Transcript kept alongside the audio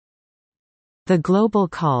The Global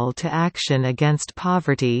Call to Action Against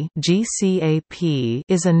Poverty (GCAP)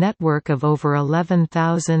 is a network of over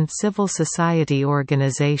 11,000 civil society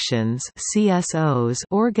organizations (CSOs)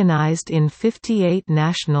 organized in 58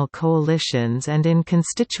 national coalitions and in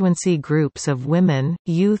constituency groups of women,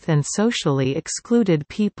 youth and socially excluded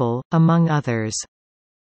people, among others.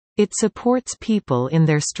 It supports people in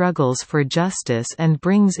their struggles for justice and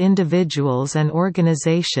brings individuals and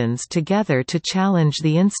organizations together to challenge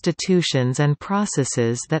the institutions and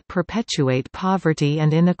processes that perpetuate poverty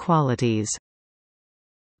and inequalities.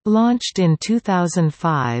 Launched in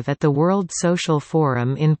 2005 at the World Social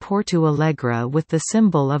Forum in Porto Alegre with the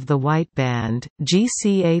symbol of the white band,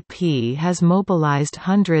 GCAP has mobilized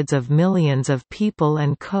hundreds of millions of people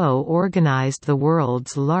and co-organized the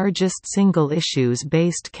world's largest single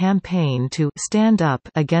issues-based campaign to stand up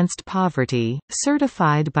against poverty,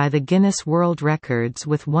 certified by the Guinness World Records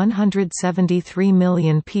with 173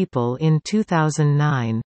 million people in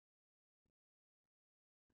 2009.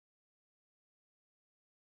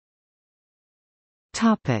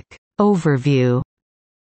 Overview.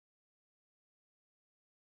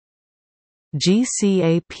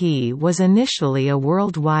 GCAP was initially a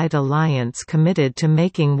worldwide alliance committed to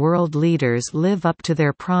making world leaders live up to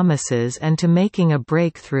their promises and to making a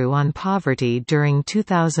breakthrough on poverty during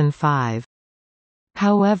 2005.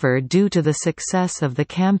 However, due to the success of the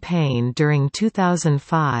campaign during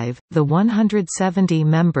 2005, the 170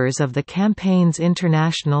 members of the campaign's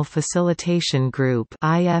International Facilitation Group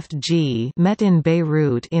 (IFG) met in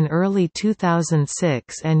Beirut in early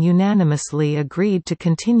 2006 and unanimously agreed to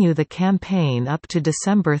continue the campaign up to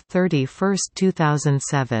December 31,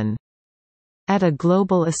 2007. At a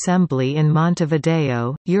global assembly in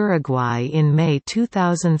Montevideo, Uruguay in May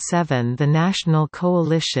 2007, the national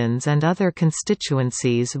coalitions and other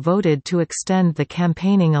constituencies voted to extend the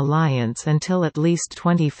campaigning alliance until at least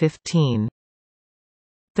 2015.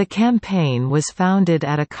 The campaign was founded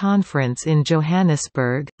at a conference in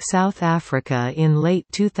Johannesburg, South Africa in late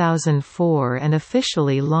 2004 and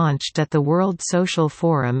officially launched at the World Social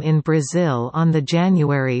Forum in Brazil on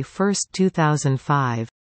January 1, 2005.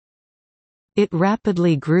 It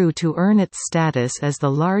rapidly grew to earn its status as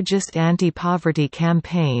the largest anti-poverty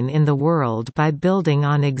campaign in the world by building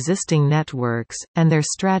on existing networks, and their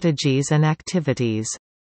strategies and activities.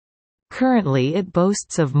 Currently it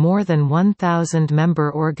boasts of more than 1,000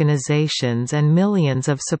 member organizations and millions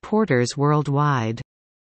of supporters worldwide.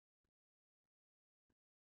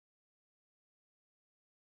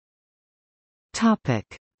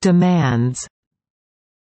 Demands.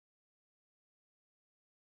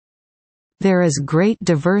 There is great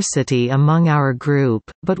diversity among our group,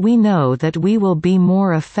 but we know that we will be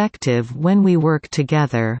more effective when we work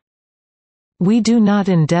together. We do not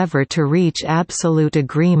endeavor to reach absolute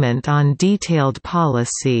agreement on detailed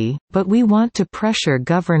policy, but we want to pressure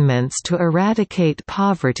governments to eradicate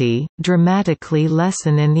poverty, dramatically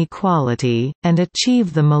lessen inequality, and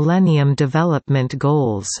achieve the Millennium Development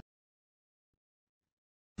Goals.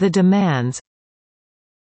 The demands: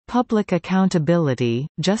 public accountability,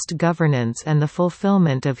 just governance and the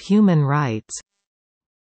fulfillment of human rights,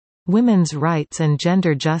 women's rights and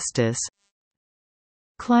gender justice,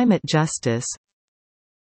 climate justice,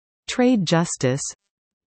 trade justice,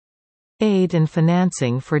 aid and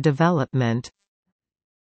financing for development,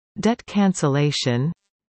 debt cancellation.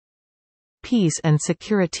 Peace and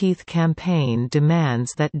Security campaign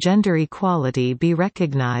demands that gender equality be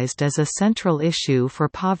recognized as a central issue for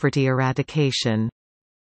poverty eradication.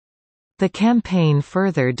 The campaign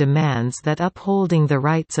further demands that upholding the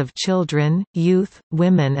rights of children, youth,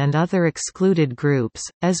 women and other excluded groups,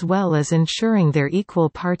 as well as ensuring their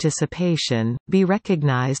equal participation, be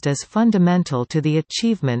recognized as fundamental to the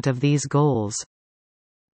achievement of these goals.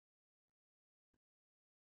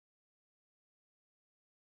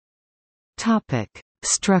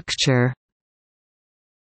 Structure.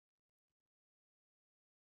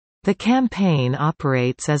 The campaign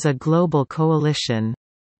operates as a global coalition.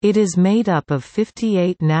 It is made up of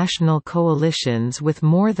 58 national coalitions with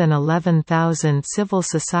more than 11,000 civil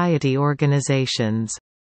society organizations.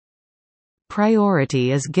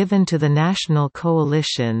 Priority is given to the national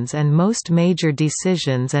coalitions and most major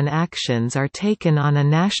decisions and actions are taken on a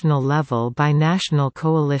national level by national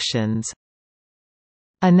coalitions.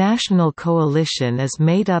 A national coalition is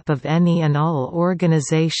made up of any and all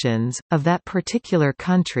organizations, of that particular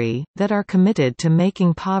country, that are committed to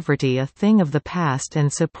making poverty a thing of the past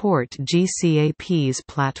and support GCAP's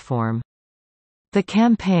platform. The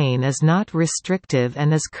campaign is not restrictive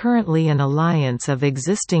and is currently an alliance of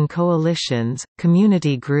existing coalitions,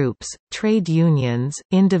 community groups, trade unions,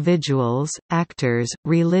 individuals, actors,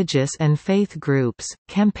 religious and faith groups,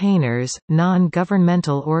 campaigners,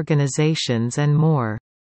 non-governmental organizations and more.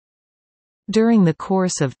 During the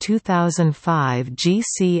course of 2005,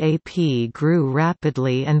 GCAP grew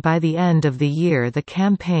rapidly, and by the end of the year the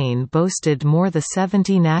campaign boasted more than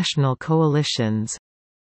 70 national coalitions.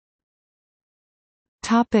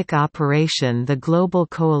 Operation. The Global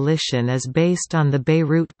Coalition is based on the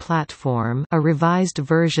Beirut Platform, a revised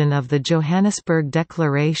version of the Johannesburg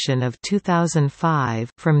Declaration of 2005,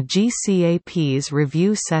 from GCAP's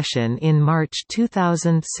review session in March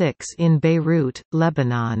 2006 in Beirut,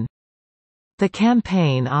 Lebanon. The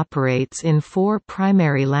campaign operates in 4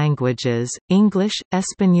 primary languages: English,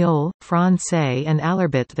 Espanol, Francais and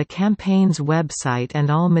Alarbit. The campaign's website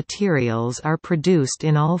and all materials are produced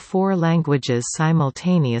in all 4 languages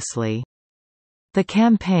simultaneously. The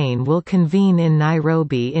campaign will convene in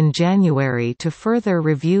Nairobi in January to further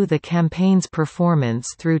review the campaign's performance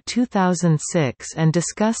through 2006 and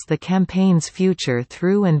discuss the campaign's future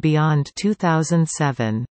through and beyond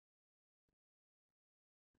 2007.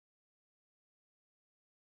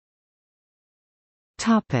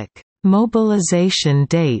 Mobilization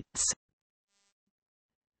dates.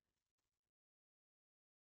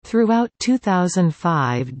 Throughout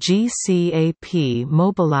 2005, GCAP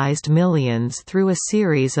mobilized millions through a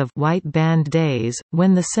series of White Band Days,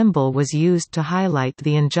 when the symbol was used to highlight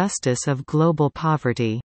the injustice of global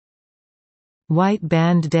poverty. White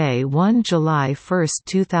Band Day 1 July 1,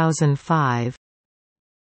 2005.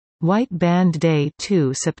 White Band Day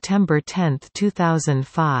 2 September 10,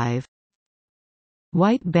 2005.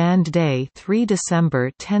 White Band Day 3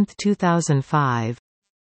 December 10, 2005.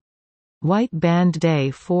 White Band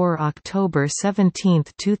Day 4 October 17,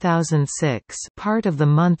 2006, part of the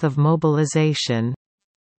month of mobilization.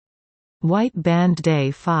 White Band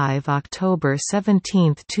Day 5 October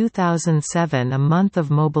 17, 2007. A month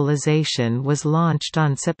of mobilization was launched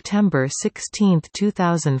on September 16,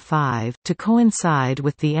 2005, to coincide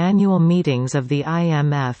with the annual meetings of the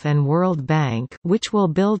IMF and World Bank, which will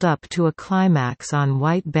build up to a climax on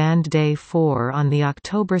White Band Day 4 on the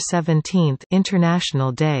October 17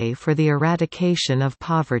 International Day for the Eradication of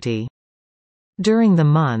Poverty. During the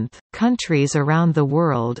month, countries around the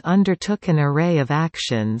world undertook an array of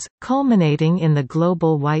actions, culminating in the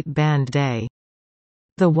Global White Band Day.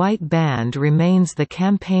 The white band remains the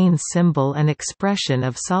campaign's symbol and expression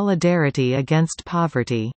of solidarity against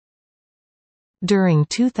poverty. During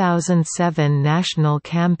 2007, national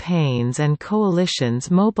campaigns and coalitions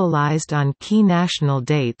mobilized on key national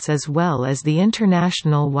dates as well as the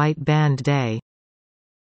International White Band Day.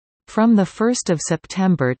 From 1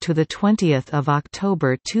 September to 20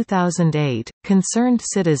 October 2008, concerned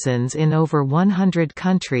citizens in over 100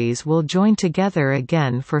 countries will join together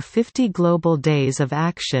again for 50 global days of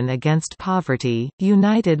action against poverty,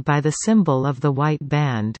 united by the symbol of the white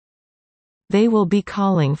band. They will be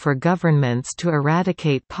calling for governments to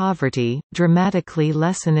eradicate poverty, dramatically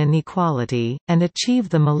lessen inequality, and achieve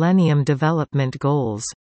the Millennium Development Goals.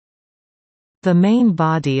 The main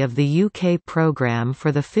body of the UK programme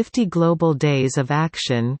for the 50 Global Days of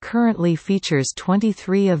Action currently features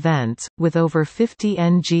 23 events, with over 50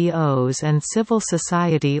 NGOs and civil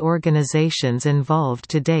society organisations involved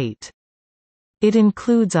to date. It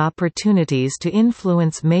includes opportunities to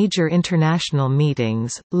influence major international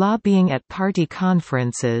meetings, lobbying at party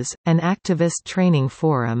conferences, an activist training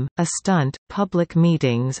forum, a stunt, public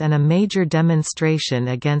meetings and a major demonstration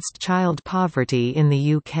against child poverty in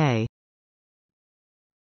the UK.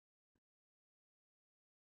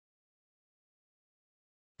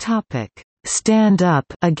 Stand up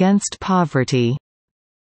against poverty.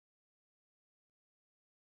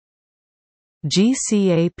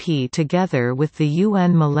 GCAP together with the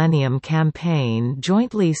UN Millennium Campaign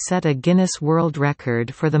jointly set a Guinness World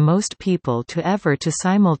Record for the most people to ever to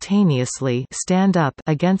simultaneously stand up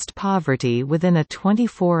against poverty within a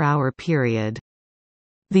 24-hour period.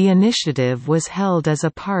 The initiative was held as a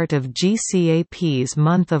part of GCAP's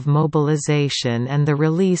month of mobilization, and the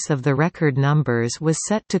release of the record numbers was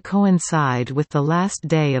set to coincide with the last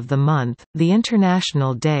day of the month, the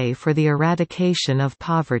International Day for the Eradication of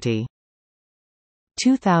Poverty.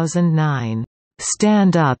 2009,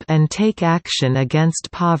 "Stand Up and Take Action Against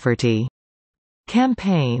Poverty"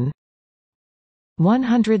 campaign.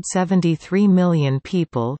 173 million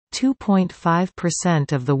people,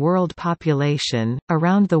 2.5% of the world population,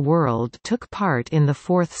 around the world took part in the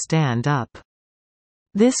fourth Stand Up.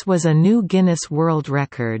 This was a new Guinness World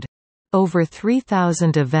Record. Over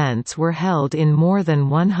 3,000 events were held in more than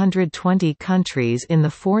 120 countries in the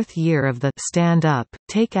fourth year of the Stand Up,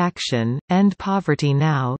 Take Action, End Poverty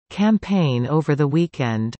Now campaign over the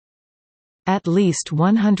weekend. At least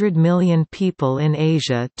 100 million people in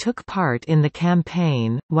Asia took part in the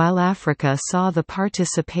campaign, while Africa saw the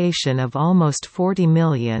participation of almost 40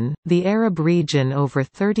 million, the Arab region over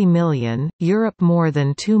 30 million, Europe more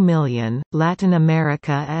than 2 million, Latin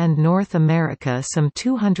America and North America some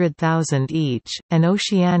 200,000 each, and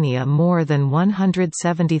Oceania more than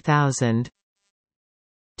 170,000.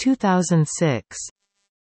 2006.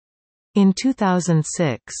 In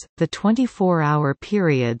 2006, the 24-hour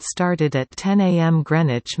period started at 10 a.m.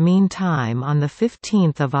 Greenwich Mean Time on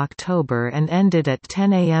 15 October and ended at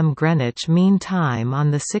 10 a.m. Greenwich Mean Time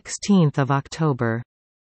on 16 October.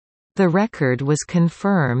 The record was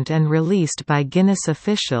confirmed and released by Guinness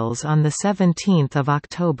officials on 17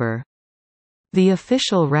 October. The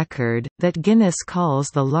official record, that Guinness calls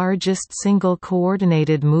the largest single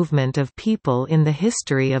coordinated movement of people in the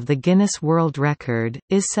history of the Guinness World Record,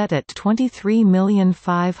 is set at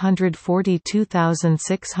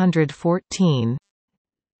 23,542,614.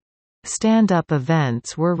 Stand-up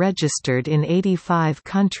events were registered in 85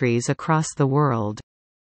 countries across the world.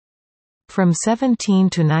 From 17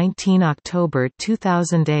 to 19 October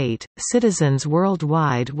 2008, citizens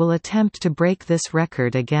worldwide will attempt to break this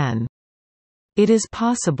record again. It is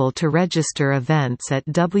possible to register events at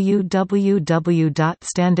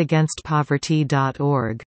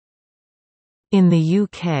www.standagainstpoverty.org. In the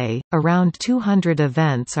UK, around 200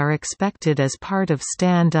 events are expected as part of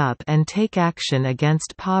Stand Up and Take Action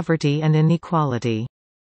Against Poverty and Inequality.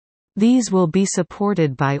 These will be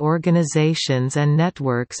supported by organizations and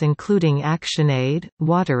networks including ActionAid,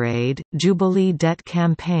 WaterAid, Jubilee Debt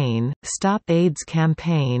Campaign, Stop AIDS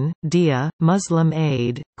Campaign, DIA, Muslim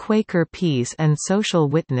Aid, Quaker Peace and Social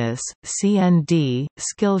Witness, CND,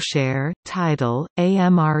 Skillshare, Tidal,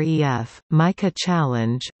 AMREF, Micah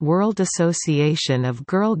Challenge, World Association of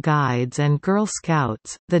Girl Guides and Girl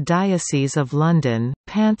Scouts, the Diocese of London,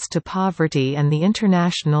 Pants to Poverty and the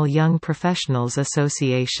International Young Professionals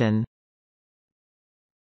Association.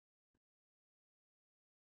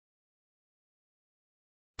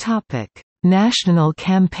 National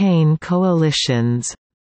campaign coalitions.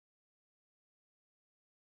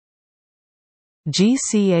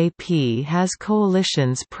 GCAP has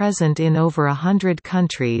coalitions present in over 100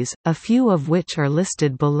 countries, a few of which are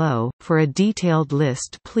listed below. For a detailed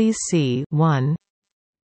list please see 1.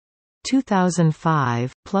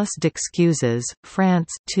 2005, plus d'excuses,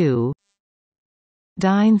 France 2.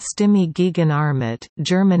 Dein Stimme gegen Armut,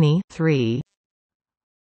 Germany 3.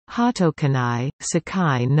 Hatokanai,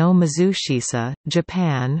 Sakai no Mizushisa,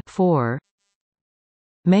 Japan 4.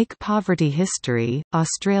 Make Poverty History,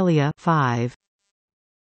 Australia 5.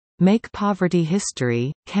 Make Poverty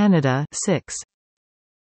History, Canada 6.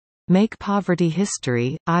 Make Poverty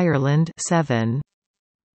History, Ireland 7.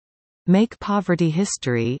 Make Poverty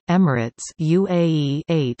History, Emirates UAE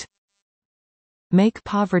 8. Make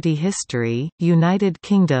Poverty History, United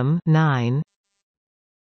Kingdom 9.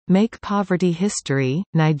 Make Poverty History,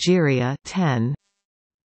 Nigeria 10.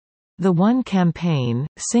 The One Campaign,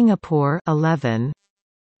 Singapore 11.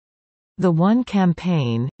 The One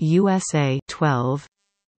Campaign, USA 12.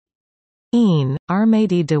 Een,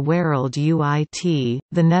 Armady de Wereld uit,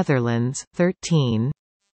 the Netherlands 13.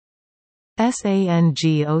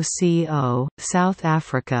 SANGOCO, South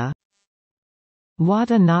Africa.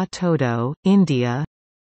 Wada na Todo, India.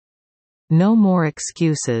 No More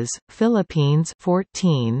Excuses, Philippines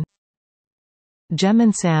 14.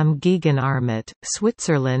 Gemeinsam gegen Armut,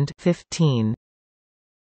 Switzerland 15.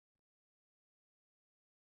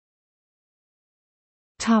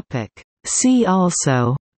 Topic. See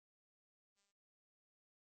also: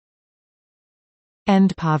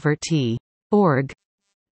 End Poverty. Org.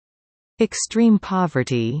 Extreme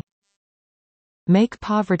Poverty. Make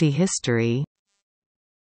Poverty History.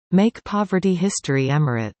 Make Poverty History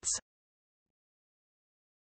Emirates